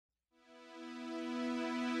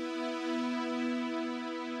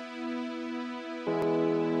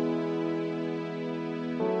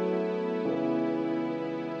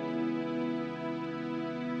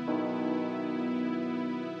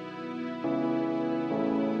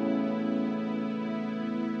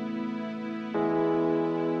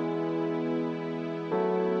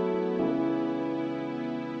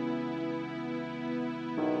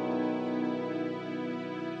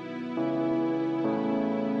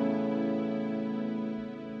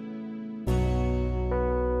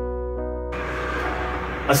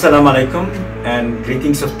Assalamu alaikum and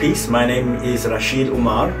greetings of peace. My name is Rashied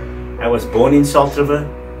Omar. I was born in Salt River,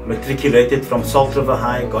 matriculated from Salt River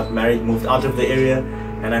High, got married, moved out of the area,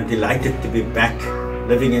 and I'm delighted to be back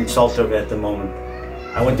living in Salt River at the moment.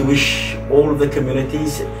 I want to wish all of the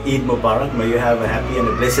communities Eid Mubarak. May you have a happy and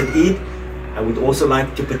a blessed Eid. I would also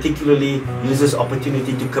like to particularly use this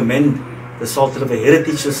opportunity to commend the Salt River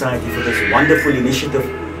Heritage Society for this wonderful initiative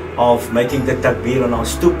of making the takbir on our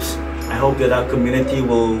stoops. I hope that our community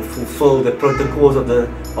will fulfill the protocols of the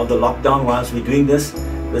lockdown whilst we're doing this.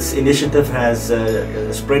 This initiative has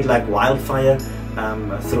spread like wildfire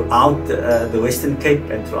throughout the Western Cape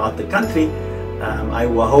and throughout the country. I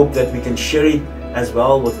hope that we can share it as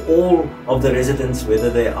well with all of the residents, whether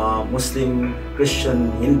they are Muslim,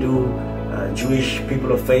 Christian, Hindu, Jewish,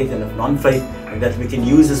 people of faith and of non-faith, and that we can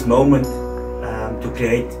use this moment to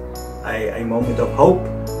create a moment of hope.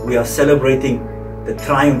 We are celebrating the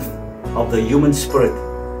triumph of the human spirit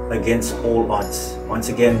against all odds. Once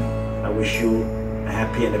again, I wish you a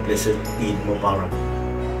happy and a blessed Eid Mubarak.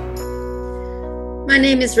 My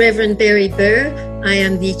name is Reverend Behr. I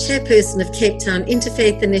am the Chairperson of Cape Town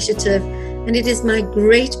Interfaith Initiative, and it is my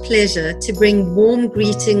great pleasure to bring warm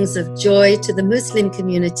greetings of joy to the Muslim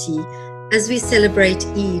community as we celebrate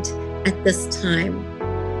Eid at this time.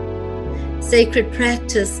 Sacred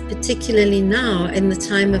practice, particularly now in the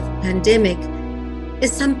time of pandemic,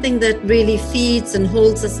 is something that really feeds and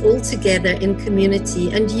holds us all together in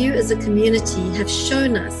community, and you as a community have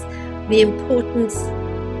shown us the importance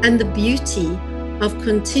and the beauty of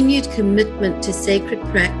continued commitment to sacred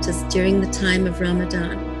practice during the time of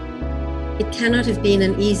Ramadan. It cannot have been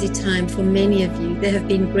an easy time for many of you. There have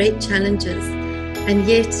been great challenges, and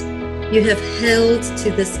yet you have held to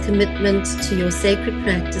this commitment to your sacred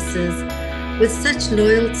practices with such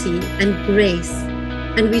loyalty and grace,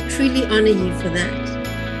 and we truly honor you for that.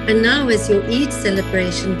 And now as your Eid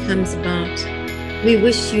celebration comes about, we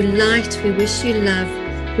wish you light, we wish you love,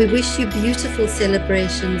 we wish you beautiful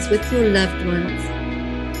celebrations with your loved ones.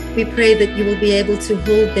 We pray that you will be able to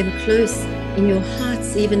hold them close in your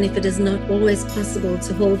hearts, even if it is not always possible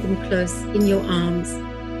to hold them close in your arms.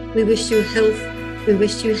 We wish you health, we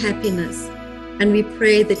wish you happiness, and we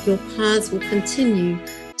pray that your paths will continue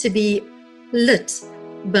to be lit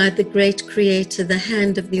by the great Creator, the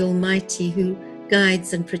hand of the Almighty, who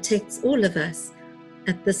guides and protects all of us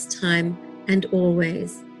at this time and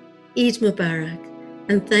always. Eid Mubarak,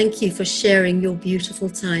 and thank you for sharing your beautiful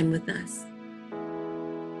time with us.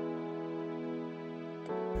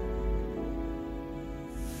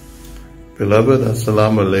 Beloved,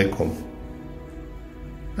 Assalamu alaikum.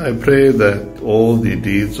 I pray that all the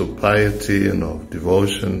deeds of piety and of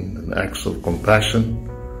devotion and acts of compassion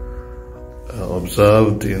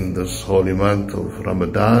observed in this holy month of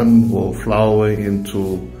Ramadan will flower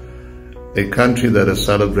into a country that is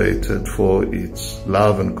celebrated for its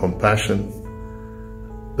love and compassion,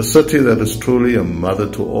 a city that is truly a mother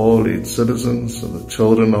to all its citizens and the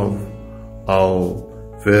children of our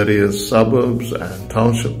various suburbs and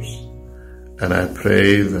townships. And I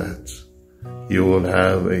pray that you will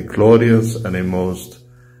have a glorious and a most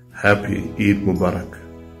happy Eid Mubarak.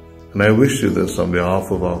 And I wish you this on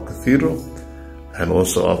behalf of our Cathedral and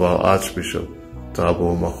also of our Archbishop,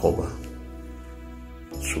 Thabo Makgoba.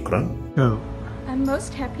 Shukran. No. I'm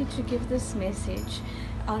most happy to give this message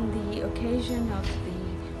on the occasion of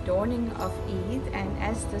the dawning of Eid, and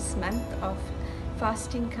as this month of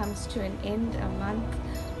fasting comes to an end, a month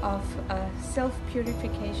of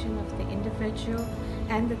self-purification of the individual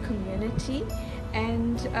and the community.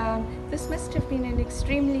 And this must have been an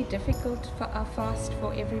extremely difficult fast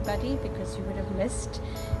for everybody, because you would have missed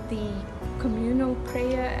the communal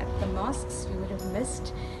prayer at the mosques, you would have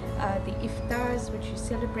missed the iftars, which you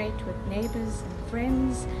celebrate with neighbors and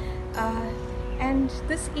friends. And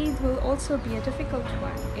this Eid will also be a difficult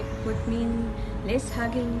one. It would mean less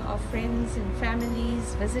hugging of friends and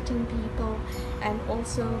families, visiting people, and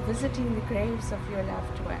also visiting the graves of your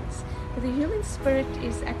loved ones. But the human spirit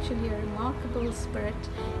is actually a remarkable spirit.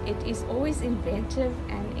 It is always inventive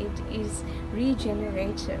and it is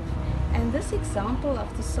regenerative. And this example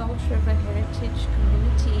of the Salt River Heritage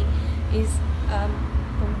Community is a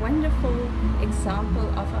wonderful example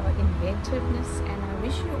of our inventiveness, and I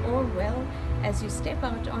wish you all well as you step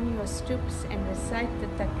out on your stoops and recite the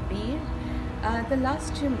takbir. The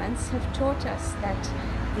last 2 months have taught us that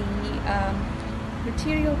the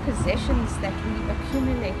material possessions that we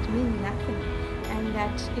accumulate mean nothing, and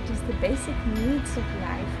that it is the basic needs of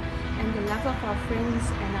life and the love of our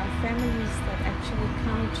friends and our families that actually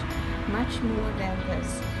count much more than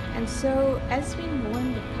this. And so as we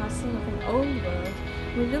mourn the passing of an old world,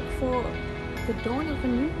 we look for the dawn of a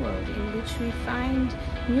new world in which we find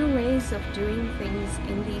new ways of doing things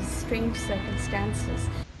in these strange circumstances.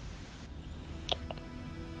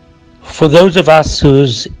 For those of us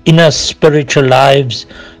whose inner spiritual lives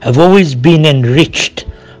have always been enriched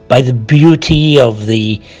by the beauty of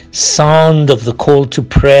the sound of the call to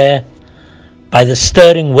prayer, by the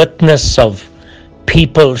stirring witness of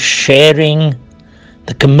people sharing,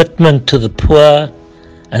 the commitment to the poor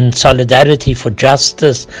and solidarity for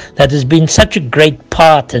justice that has been such a great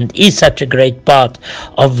part and is such a great part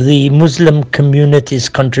of the Muslim community's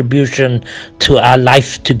contribution to our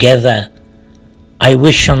life together. I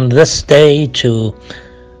wish on this day to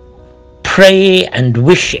pray and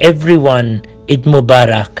wish everyone Eid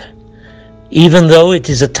Mubarak. Even though it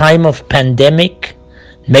is a time of pandemic,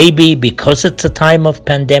 maybe because it's a time of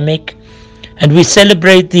pandemic, and we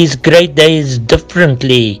celebrate these great days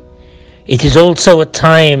differently, it is also a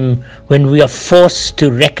time when we are forced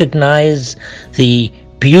to recognize the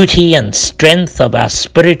beauty and strength of our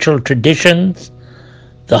spiritual traditions,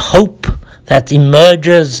 the hope that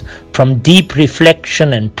emerges from deep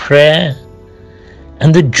reflection and prayer,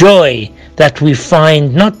 and the joy that we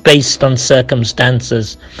find not based on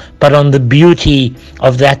circumstances, but on the beauty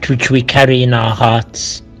of that which we carry in our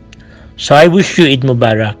hearts. So I wish you Eid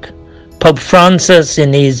Mubarak. Pope Francis,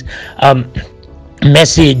 in his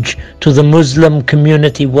message to the Muslim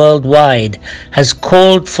community worldwide, has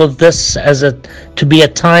called for this to be a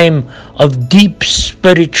time of deep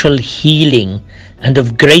spiritual healing and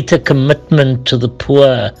of greater commitment to the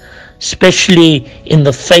poor, especially in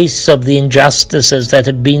the face of the injustices that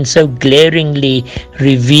have been so glaringly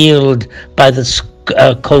revealed by the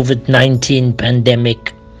COVID-19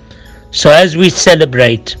 pandemic. So as we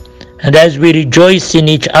celebrate and as we rejoice in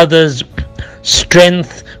each other's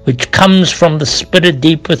strength which comes from the Spirit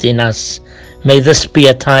deep within us, may this be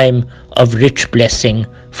a time of rich blessing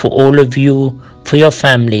for all of you, for your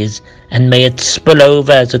families, and may it spill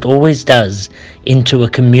over, as it always does, into a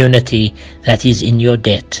community that is in your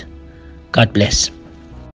debt. God bless.